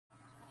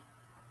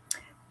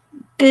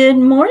Good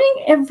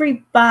morning,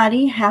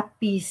 everybody.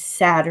 Happy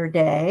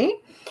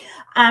Saturday.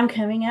 I'm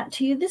coming out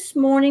to you this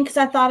morning because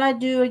I thought I'd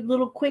do a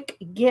little quick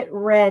get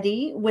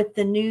ready with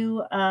the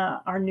new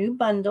our new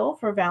bundle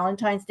for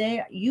Valentine's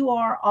Day. You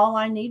Are All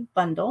I Need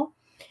bundle.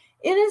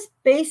 It is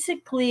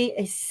basically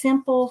a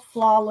simple,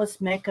 flawless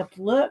makeup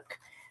look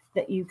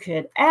that you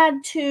could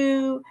add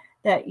to,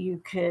 that you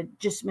could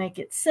just make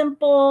it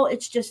simple.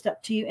 It's just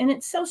up to you. And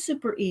it's so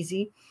super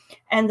easy.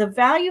 And the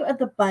value of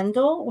the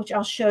bundle, which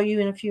I'll show you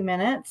in a few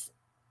minutes,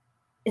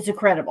 is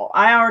incredible.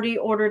 I already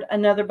ordered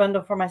another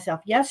bundle for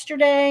myself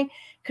yesterday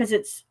because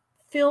it's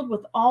filled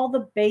with all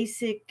the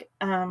basic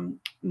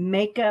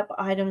makeup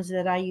items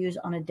that I use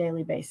on a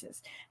daily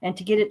basis. And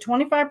to get it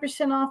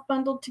 25% off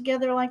bundled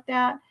together like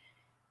that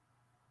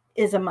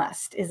is a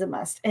must,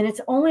 And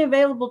it's only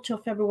available till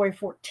February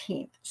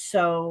 14th.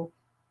 So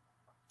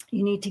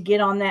you need to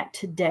get on that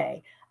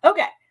today.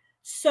 Okay,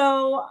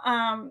 so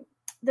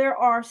there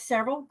are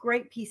several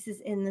great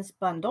pieces in this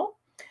bundle.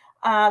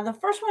 The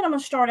first one I'm going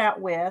to start out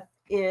with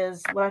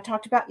is what I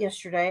talked about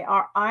yesterday,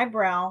 our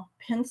eyebrow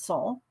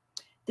pencil.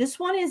 This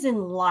one is in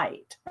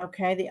light,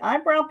 okay? The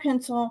eyebrow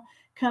pencil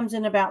comes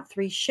in about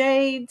 3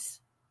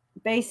 shades,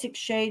 basic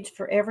shades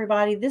for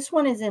everybody. This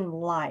one is in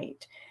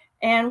light.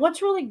 And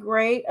what's really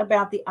great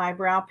about the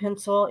eyebrow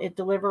pencil, it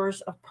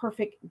delivers a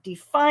perfect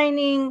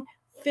defining,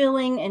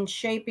 filling, and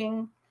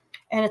shaping,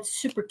 and it's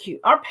super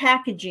cute. Our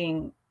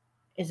packaging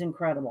is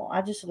incredible.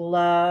 I just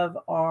love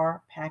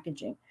our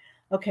packaging.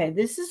 Okay,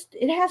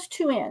 it has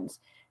 2 ends.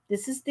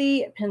 This is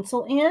the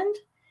pencil end,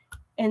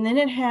 and then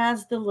it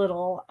has the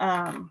little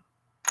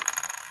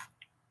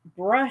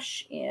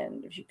brush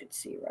end, as you can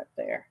see right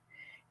there.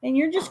 And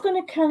you're just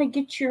going to kind of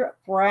get your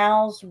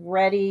brows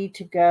ready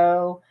to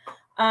go.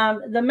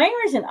 The main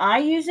reason I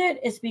use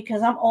it is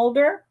because I'm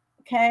older,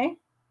 okay?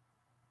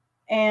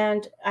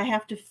 And I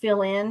have to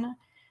fill in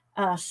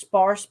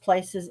sparse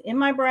places in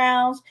my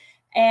brows,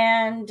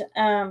 and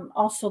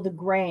also the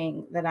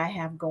graying that I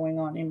have going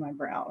on in my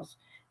brows.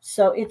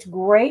 So it's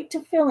great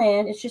to fill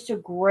in. It's just a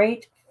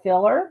great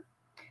filler.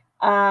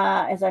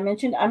 As I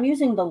mentioned, I'm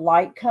using the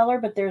light color,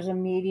 but there's a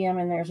medium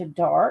and there's a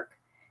dark.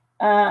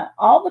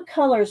 All the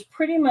colors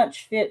pretty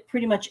much fit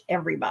pretty much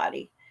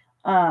everybody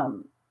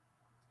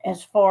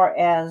as far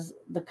as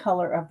the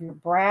color of your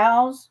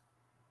brows.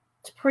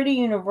 It's pretty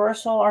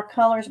universal, our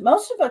colors.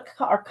 Most of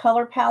our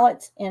color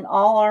palettes in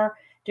all our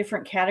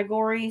different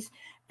categories,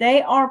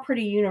 they are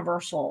pretty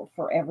universal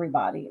for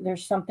everybody.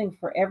 There's something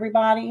for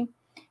everybody.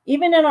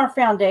 Even in our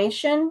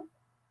foundation,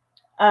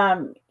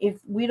 if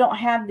we don't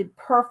have the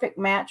perfect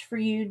match for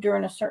you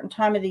during a certain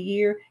time of the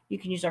year, you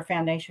can use our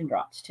foundation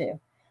drops too.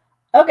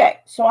 Okay,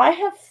 so I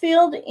have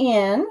filled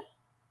in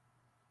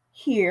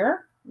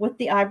here with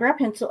the eyebrow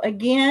pencil.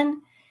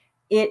 Again,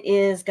 it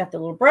is got the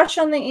little brush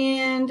on the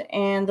end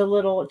and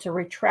it's a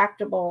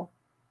retractable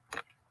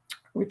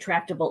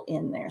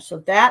in there. So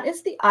that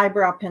is the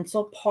eyebrow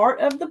pencil part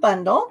of the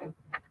bundle.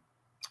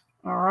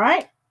 All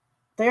right,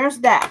 there's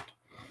that.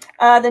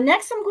 The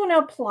next I'm going to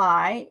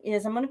apply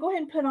is I'm going to go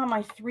ahead and put on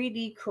my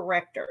 3D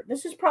corrector.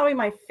 This is probably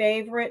my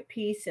favorite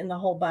piece in the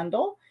whole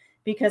bundle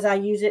because I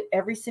use it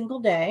every single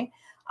day.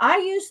 I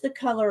use the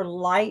color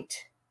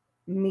light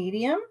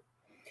medium.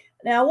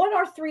 Now, what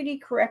our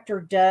 3D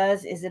corrector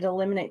does is it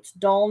eliminates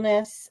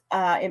dullness.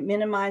 It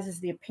minimizes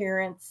the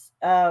appearance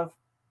of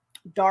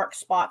dark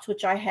spots,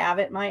 which I have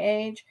at my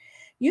age.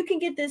 You can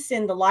get this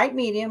in the light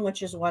medium,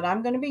 which is what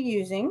I'm going to be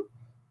using.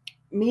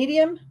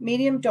 Medium,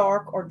 medium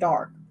dark, or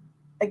dark.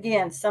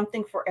 Again,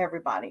 something for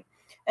everybody.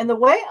 And the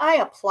way I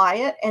apply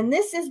it, and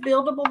this is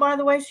buildable, by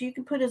the way, so you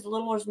can put as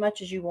little or as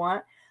much as you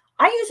want.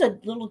 I use a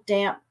little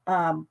damp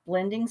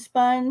blending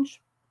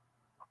sponge.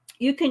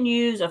 You can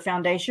use a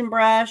foundation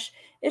brush.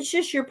 It's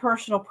just your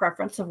personal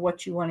preference of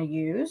what you want to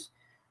use.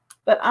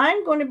 But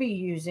I'm going to be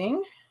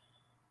using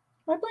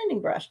my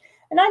blending brush.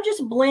 And I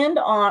just blend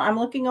on. I'm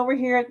looking over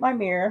here at my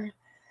mirror.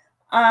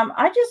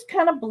 I just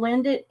kind of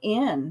blend it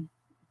in,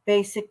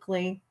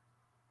 basically.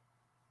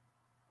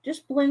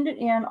 Just blend it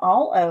in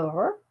all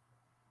over.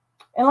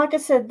 And like I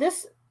said,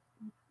 this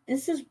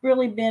has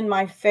really been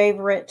my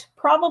favorite,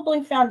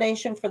 probably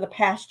foundation for the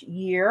past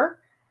year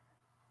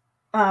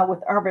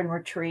with Urban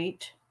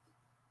Retreat.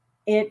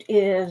 It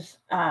is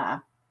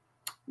not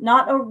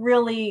a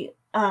really,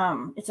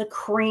 it's a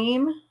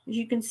cream, as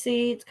you can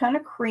see. It's kind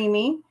of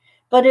creamy,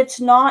 but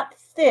it's not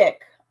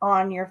thick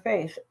on your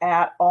face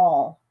at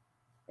all.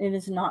 It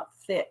is not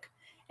thick.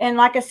 And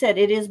like I said,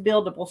 it is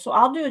buildable. So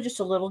I'll do just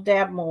a little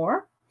dab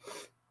more.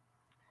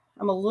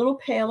 I'm a little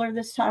paler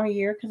this time of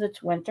year because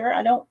it's winter.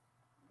 I don't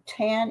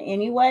tan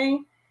anyway,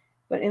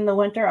 but in the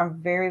winter,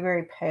 I'm very,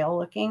 very pale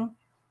looking.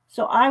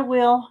 So I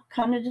will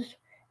kind of just,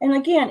 and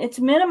again, it's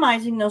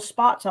minimizing those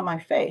spots on my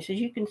face. As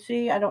you can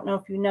see, I don't know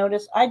if you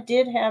noticed, I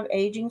did have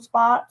aging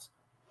spots,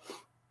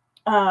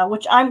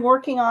 which I'm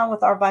working on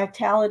with our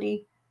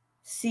Vitality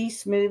C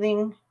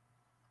Smoothing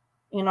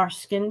in our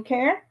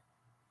skincare.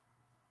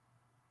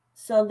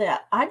 So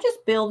that I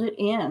just build it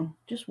in,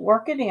 just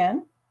work it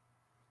in.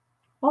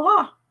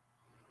 Voila.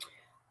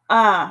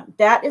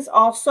 That is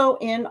also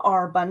in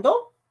our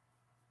bundle.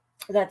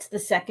 That's the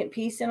second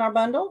piece in our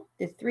bundle,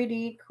 the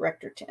 3D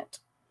corrector tint.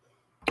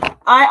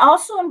 I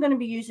also am going to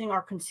be using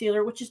our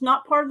concealer, which is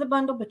not part of the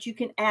bundle, but you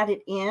can add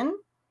it in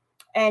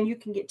and you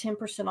can get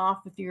 10%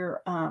 off with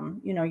your,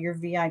 your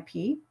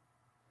VIP.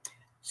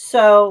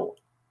 So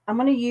I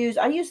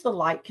use the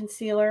light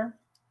concealer,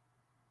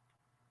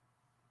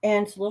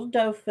 and it's a little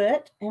doe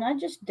foot, and I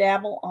just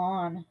dabble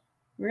on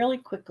really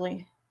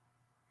quickly.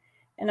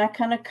 And I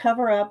kind of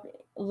cover up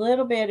a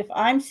little bit. If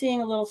I'm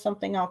seeing a little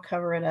something, I'll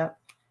cover it up.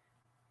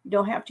 You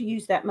don't have to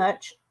use that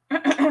much.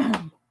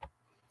 And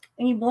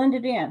you blend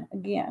it in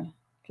again.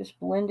 Just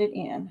blend it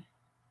in.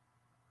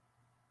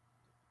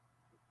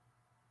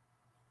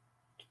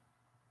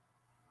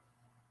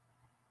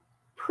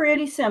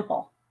 Pretty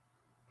simple.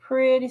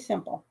 Pretty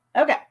simple.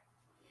 Okay.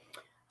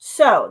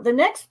 So the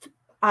next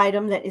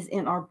item that is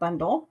in our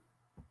bundle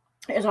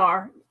is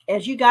our,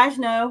 as you guys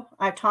know,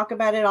 I talk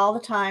about it all the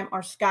time,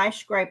 our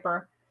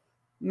Skyscraper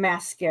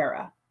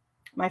mascara.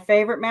 My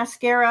favorite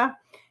mascara.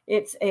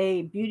 It's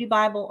a Beauty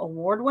Bible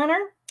Award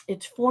winner.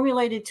 It's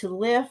formulated to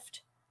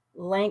lift,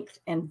 length,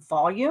 and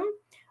volume.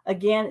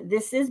 Again,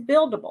 this is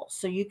buildable,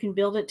 so you can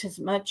build it to as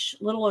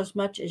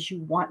much as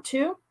you want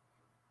to.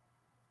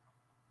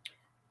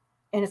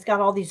 And it's got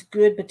all these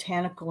good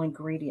botanical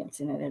ingredients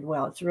in it as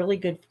well. It's really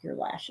good for your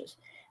lashes.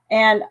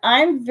 And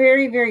I'm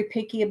very, very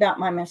picky about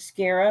my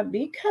mascara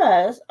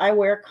because I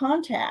wear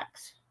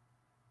contacts.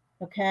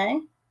 Okay?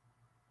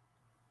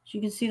 So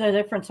you can see the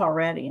difference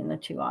already in the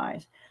two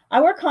eyes. I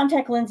wear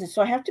contact lenses,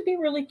 so I have to be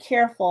really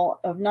careful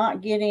of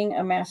not getting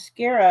a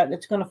mascara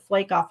that's going to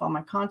flake off on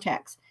my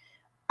contacts.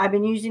 I've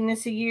been using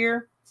this a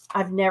year.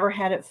 I've never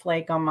had it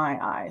flake on my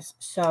eyes.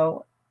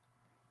 So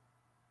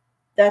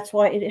that's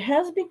why it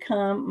has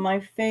become my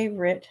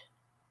favorite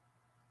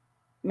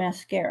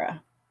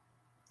mascara.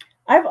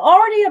 I've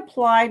already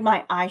applied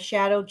my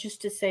eyeshadow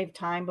just to save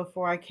time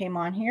before I came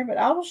on here, but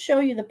I will show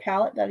you the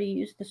palette that I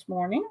used this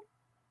morning.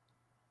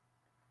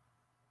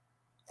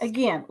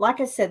 Again,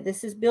 like I said,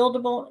 this is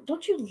buildable.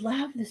 Don't you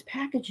love this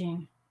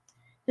packaging?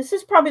 This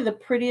is probably the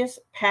prettiest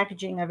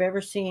packaging I've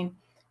ever seen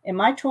in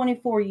my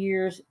 24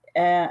 years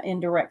in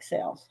direct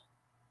sales.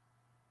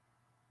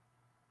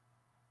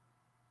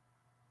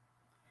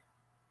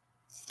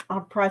 Our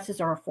prices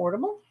are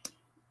affordable.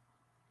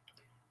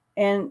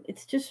 And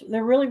it's just,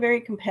 they're really very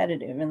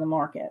competitive in the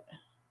market.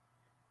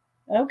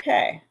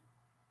 Okay.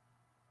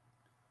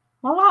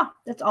 Voila.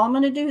 That's all I'm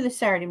going to do this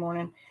Saturday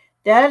morning.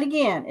 That,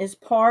 again, is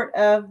part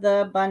of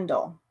the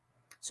bundle.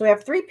 So we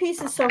have 3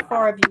 pieces so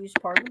far I've used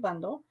part of the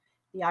bundle.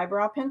 The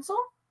eyebrow pencil,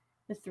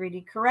 the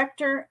 3D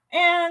corrector,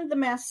 and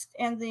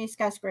the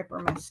Skyscraper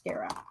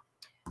mascara.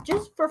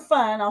 Just for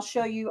fun, I'll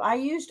show you. I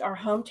used our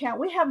Hometown.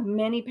 We have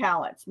many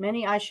palettes,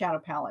 many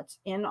eyeshadow palettes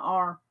in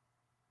our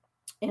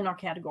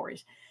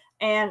categories.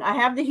 And I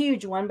have the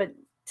huge one, but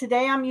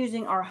today I'm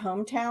using our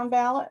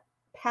Hometown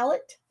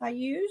palette I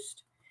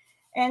used.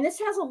 And this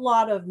has a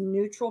lot of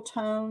neutral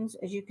tones.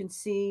 As you can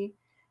see,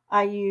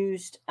 I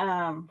used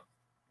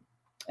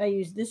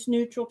this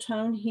neutral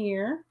tone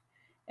here.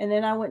 And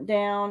then I went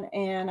down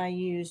and I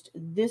used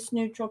this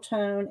neutral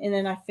tone. And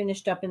then I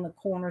finished up in the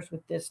corners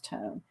with this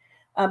tone.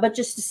 But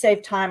just to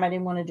save time, I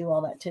didn't want to do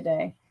all that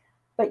today.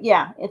 But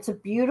yeah, it's a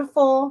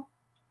beautiful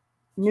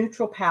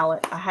neutral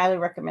palette. I highly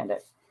recommend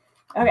it.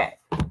 Okay.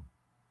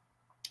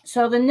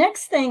 So the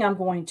next thing I'm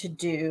going to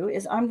do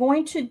is I'm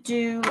going to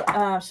do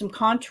some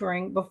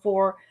contouring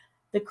before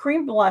the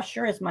cream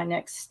blusher is my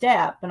next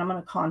step. And I'm going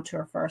to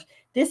contour first.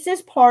 This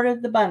is part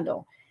of the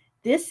bundle.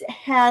 This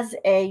has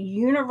a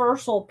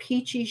universal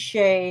peachy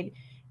shade.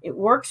 It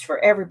works for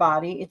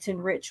everybody. It's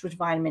enriched with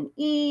vitamin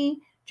E,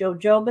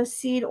 jojoba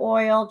seed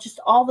oil, just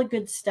all the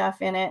good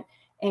stuff in it.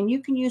 And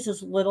you can use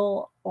as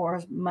little or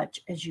as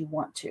much as you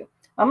want to.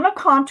 I'm going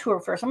to contour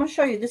first. I'm going to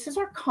show you. This is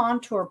our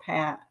contour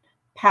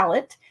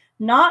palette.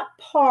 Not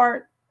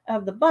part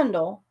of the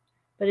bundle,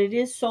 but it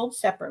is sold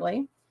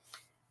separately.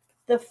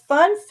 The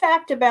fun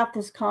fact about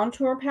this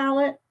contour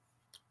palette,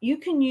 you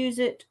can use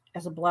it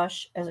as a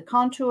blush, as a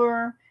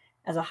contour,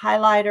 as a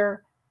highlighter,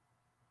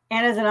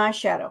 and as an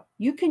eyeshadow.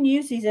 You can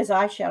use these as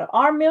eyeshadow.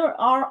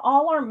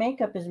 All our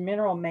makeup is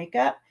mineral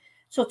makeup,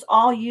 so it's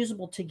all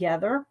usable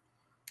together.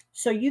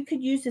 So you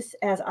could use this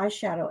as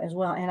eyeshadow as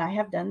well, and I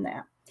have done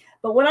that.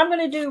 But what I'm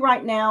going to do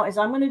right now is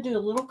I'm going to do a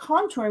little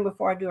contouring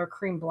before I do our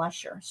cream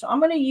blusher. So I'm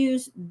going to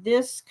use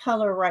this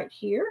color right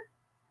here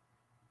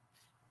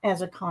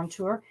as a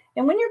contour.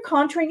 And when you're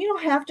contouring, you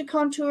don't have to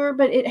contour,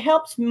 but it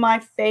helps my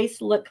face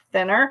look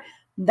thinner.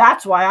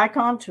 That's why I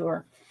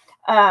contour.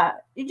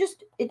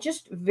 It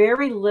just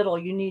very little.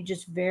 You need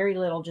just very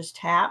little. Just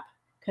tap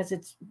because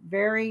it's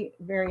very,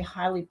 very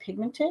highly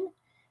pigmented.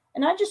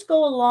 And I just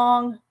go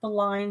along the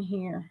line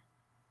here.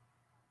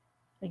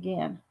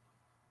 Again.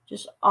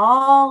 Just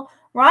all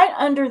right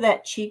under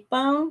that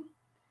cheekbone.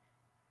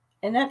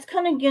 And that's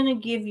kind of going to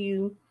give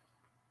you,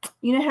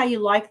 you know how you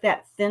like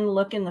that thin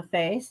look in the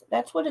face?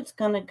 That's what it's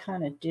going to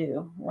kind of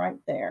do right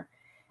there.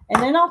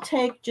 And then I'll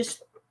take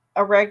just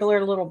a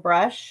regular little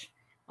brush.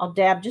 I'll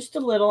dab just a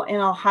little and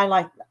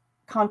I'll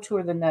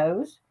contour the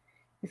nose.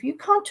 If you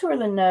contour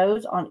the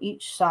nose on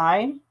each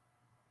side,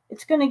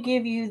 It's going to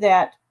give you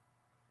that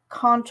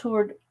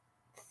contoured,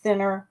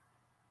 thinner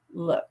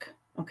look.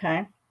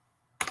 Okay.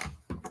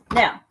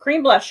 Now,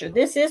 cream blusher.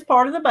 This is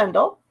part of the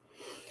bundle.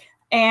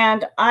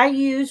 And I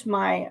use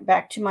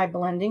back to my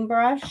blending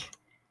brush.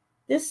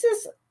 This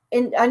is,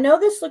 and I know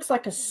this looks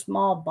like a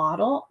small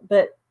bottle,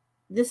 but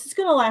this is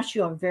going to last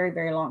you a very,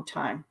 very long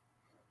time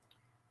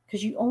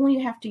because you only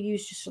have to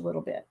use just a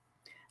little bit.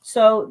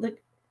 So the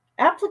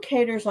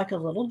applicator is like a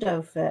little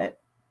doe foot.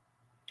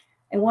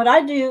 And what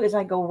I do is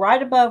I go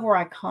right above where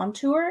I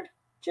contoured,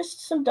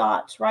 just some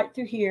dots right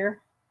through here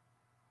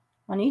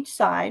on each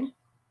side.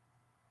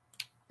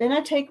 Then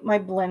I take my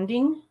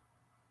blending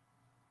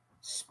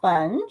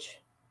sponge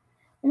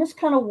and just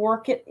kind of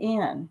work it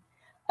in.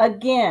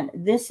 Again,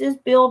 this is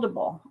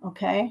buildable,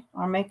 okay?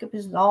 Our makeup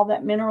is all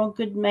that mineral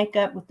good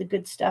makeup with the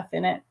good stuff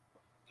in it.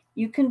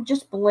 You can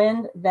just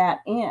blend that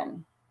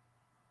in.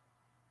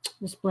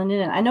 Just blend it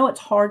in. I know it's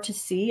hard to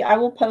see. I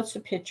will post a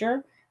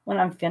picture when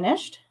I'm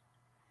finished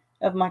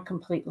of my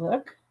complete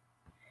look.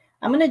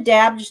 I'm going to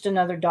dab just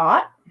another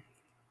dot.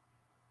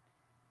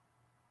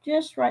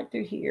 Just right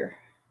through here.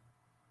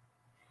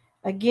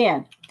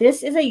 Again,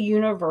 this is a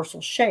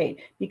universal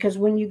shade because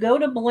when you go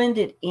to blend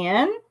it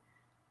in,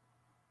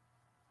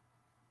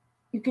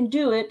 you can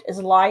do it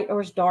as light or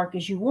as dark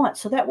as you want.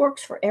 So that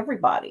works for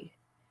everybody.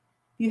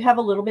 If you have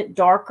a little bit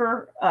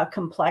darker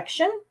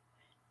complexion,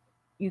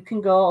 you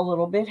can go a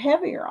little bit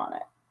heavier on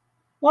it.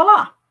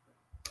 Voila.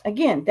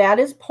 Again, that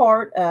is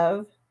part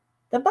of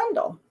the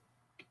bundle.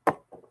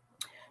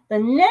 The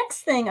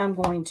next thing I'm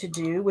going to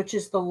do, which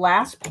is the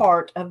last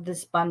part of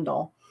this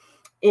bundle,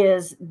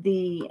 is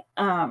the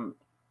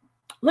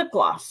lip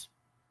gloss.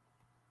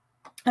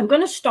 I'm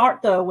going to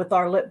start, though, with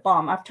our lip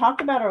balm. I've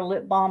talked about our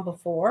lip balm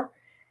before.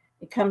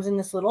 It comes in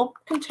this little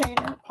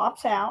container,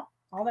 pops out,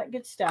 all that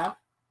good stuff.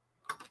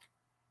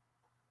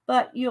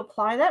 But you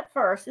apply that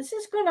first. This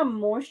is going to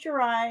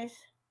moisturize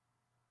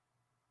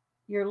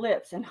your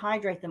lips and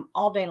hydrate them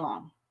all day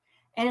long.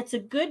 And it's a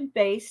good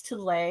base to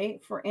lay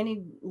for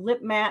any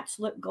lip mats,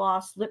 lip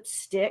gloss,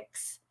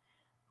 lipsticks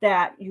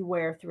that you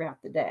wear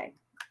throughout the day.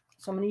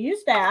 So I'm going to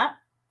use that.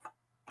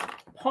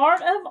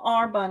 Part of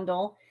our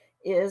bundle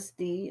is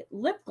the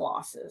lip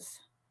glosses.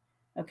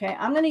 Okay,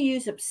 I'm going to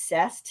use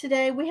Obsessed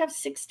today. We have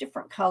 6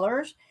 different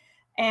colors.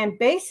 And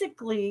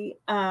basically,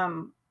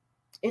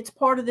 it's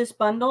part of this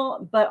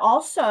bundle. But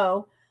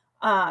also,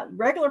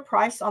 regular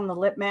price on the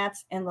lip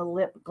mats and the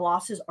lip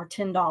glosses are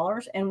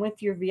 $10. And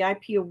with your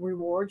VIP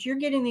rewards, you're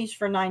getting these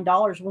for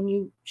 $9 when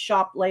you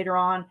shop later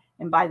on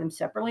and buy them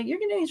separately. You're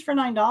getting these for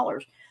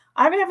 $9.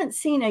 I haven't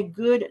seen a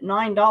good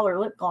 $9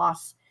 lip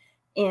gloss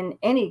in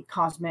any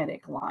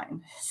cosmetic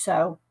line.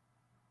 So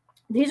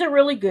these are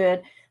really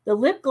good. The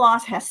lip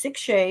gloss has 6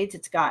 shades.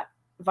 It's got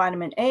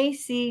vitamin A,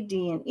 C,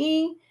 D, and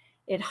E.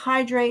 It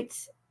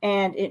hydrates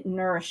and it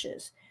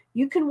nourishes.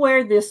 You can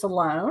wear this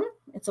alone.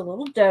 It's a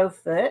little doe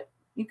foot.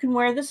 You can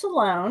wear this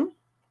alone,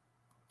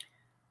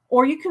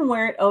 or you can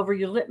wear it over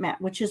your lip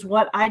mat, which is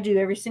what I do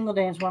every single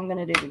day and is what I'm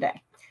going to do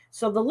today.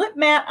 So the lip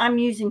mat I'm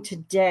using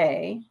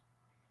today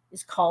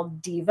is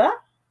called Diva.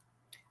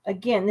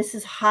 Again, this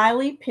is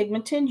highly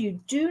pigmented. You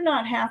do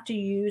not have to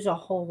use a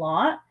whole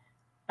lot.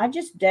 I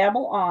just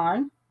dabble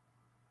on.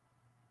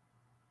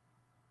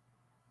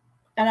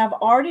 And I've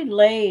already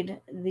laid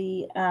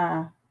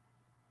the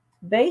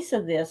base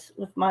of this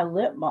with my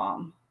lip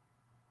balm.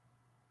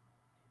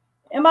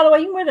 And by the way,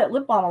 you can wear that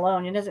lip balm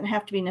alone. It doesn't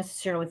have to be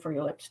necessarily for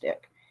your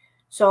lipstick.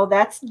 So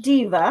that's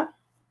Diva,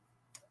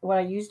 what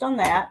I used on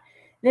that.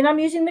 Then I'm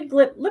using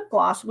the lip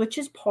gloss, which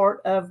is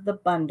part of the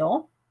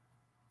bundle.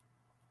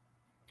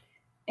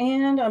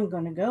 And I'm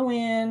going to go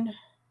in,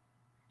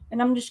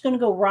 and I'm just going to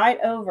go right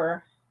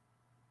over.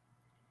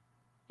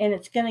 And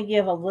it's going to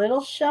give a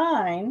little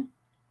shine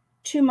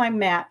to my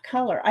matte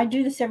color. I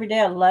do this every day.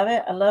 I love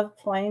it. I love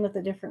playing with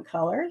the different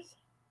colors.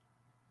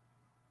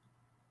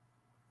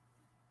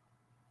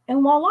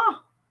 And voila,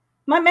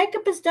 my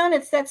makeup is done.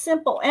 It's that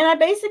simple. And I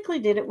basically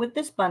did it with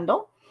this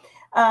bundle,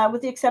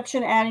 with the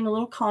exception of adding a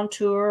little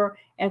contour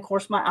and, of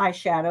course, my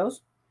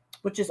eyeshadows,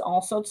 which is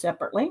all sold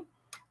separately.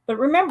 But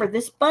remember,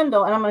 this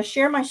bundle, and I'm going to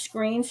share my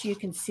screen so you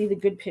can see the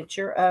good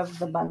picture of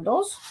the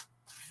bundles.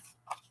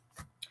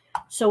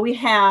 So we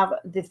have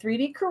the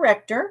 3D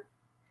corrector,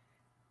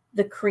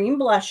 the cream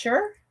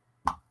blusher,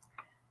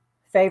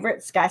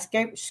 favorite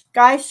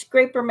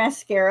skyscraper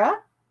mascara,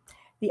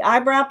 the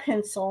eyebrow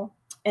pencil,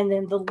 and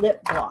then the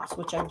lip gloss,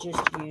 which I just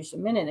used a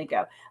minute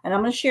ago. And I'm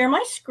going to share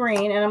my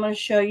screen, and I'm going to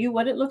show you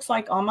what it looks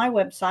like on my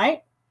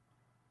website.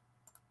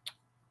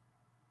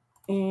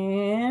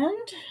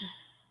 And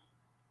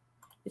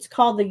it's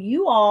called the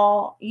You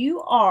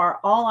Are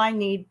All I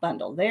Need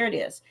bundle. There it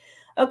is.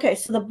 Okay,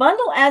 so the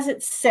bundle as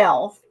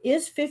itself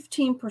is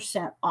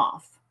 15%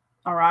 off.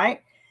 All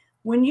right.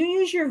 When you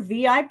use your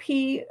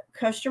VIP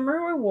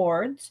customer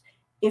rewards,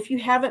 if you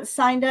haven't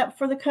signed up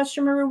for the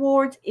customer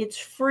rewards, it's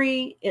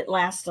free. It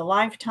lasts a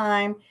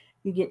lifetime.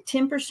 You get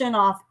 10%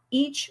 off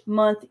each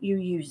month you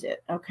use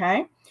it.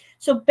 Okay.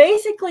 So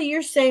basically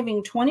you're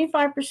saving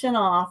 25%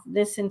 off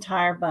this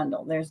entire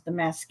bundle. There's the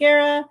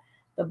mascara,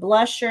 the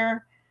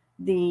blusher,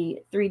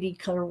 the 3D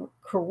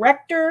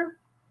corrector,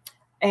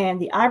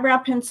 and the eyebrow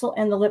pencil,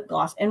 and the lip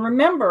gloss. And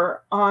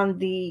remember, on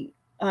the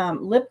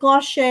lip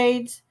gloss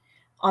shades,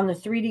 on the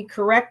 3D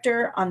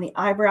corrector, on the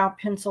eyebrow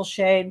pencil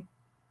shade,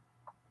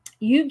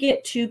 you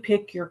get to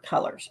pick your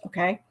colors,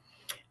 okay?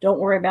 Don't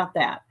worry about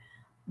that.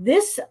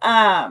 This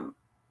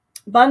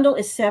bundle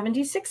is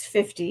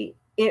 $76.50.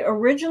 It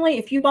originally,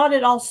 if you bought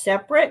it all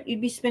separate,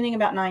 you'd be spending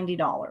about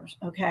 $90,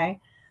 okay?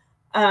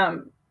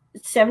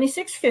 It's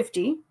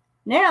 $76.50.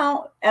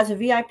 Now, as a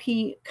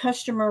VIP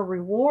customer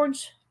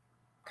rewards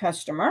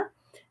customer,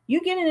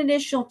 you get an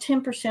additional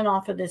 10%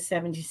 off of this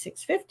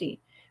 $76.50,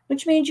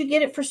 which means you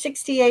get it for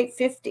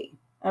 $68.50,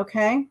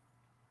 okay?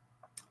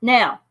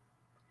 Now,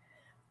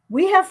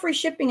 we have free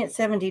shipping at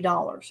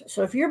 $70.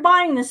 So if you're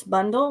buying this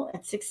bundle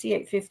at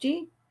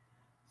 $68.50,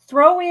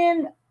 throw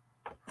in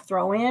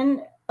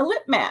a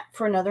lip mat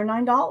for another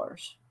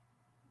 $9.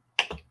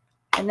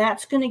 And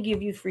that's going to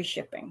give you free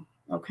shipping,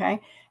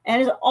 okay?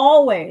 And as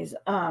always,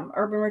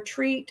 Urban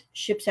Retreat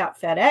ships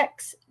out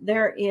FedEx.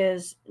 There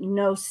is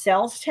no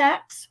sales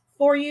tax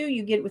for you.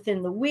 You get it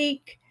within the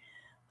week.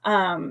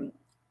 Very,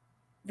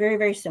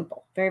 very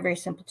simple. Very, very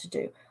simple to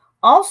do.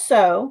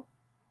 Also,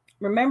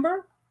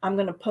 remember, I'm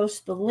going to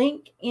post the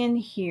link in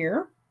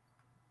here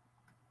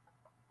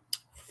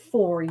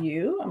for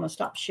you. I'm going to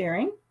stop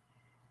sharing.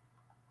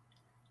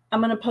 I'm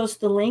going to post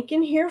the link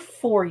in here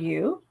for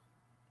you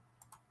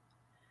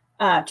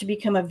to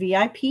become a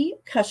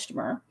VIP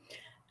customer.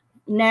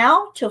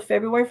 Now, till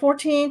February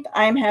 14th,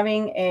 I'm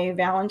having a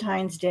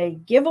Valentine's Day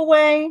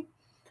giveaway.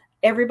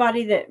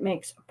 Everybody that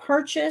makes a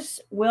purchase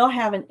will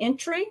have an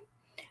entry.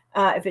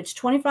 If it's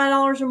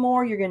 $25 or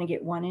more, you're going to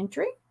get one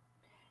entry.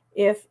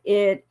 If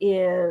it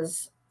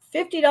is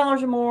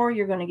 $50 or more,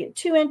 you're going to get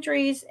 2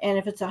 entries. And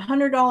if it's a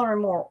 $100 or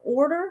more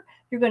order,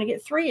 you're going to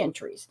get 3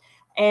 entries.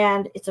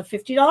 And it's a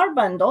 $50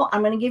 bundle.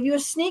 I'm going to give you a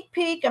sneak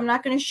peek. I'm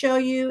not going to show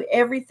you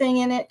everything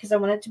in it because I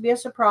want it to be a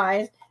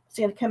surprise. It's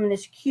going to come in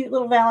this cute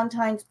little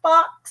Valentine's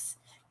box.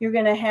 You're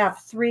going to have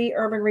 3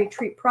 Urban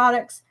Retreat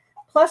products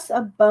plus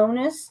a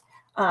bonus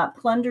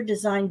plunder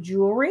design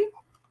jewelry.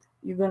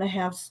 You're going to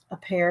have a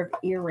pair of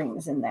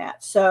earrings in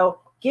that. So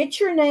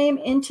get your name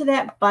into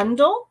that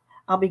bundle.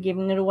 I'll be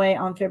giving it away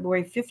on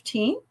February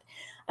 15th.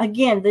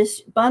 Again,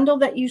 this bundle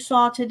that you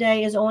saw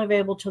today is only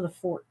available till the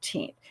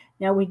 14th.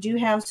 Now, we do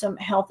have some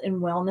health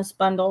and wellness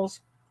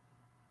bundles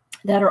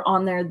that are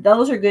on there.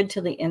 Those are good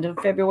till the end of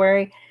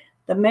February.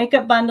 The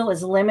makeup bundle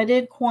is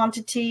limited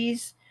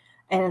quantities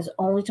and is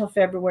only till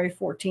February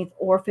 14th,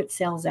 or if it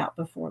sells out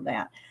before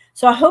that.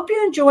 So I hope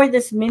you enjoyed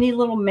this mini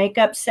little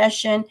makeup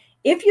session.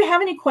 If you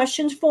have any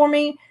questions for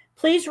me,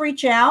 please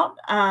reach out.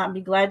 I'll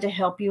be glad to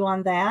help you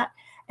on that.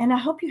 And I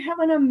hope you have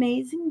an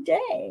amazing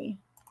day.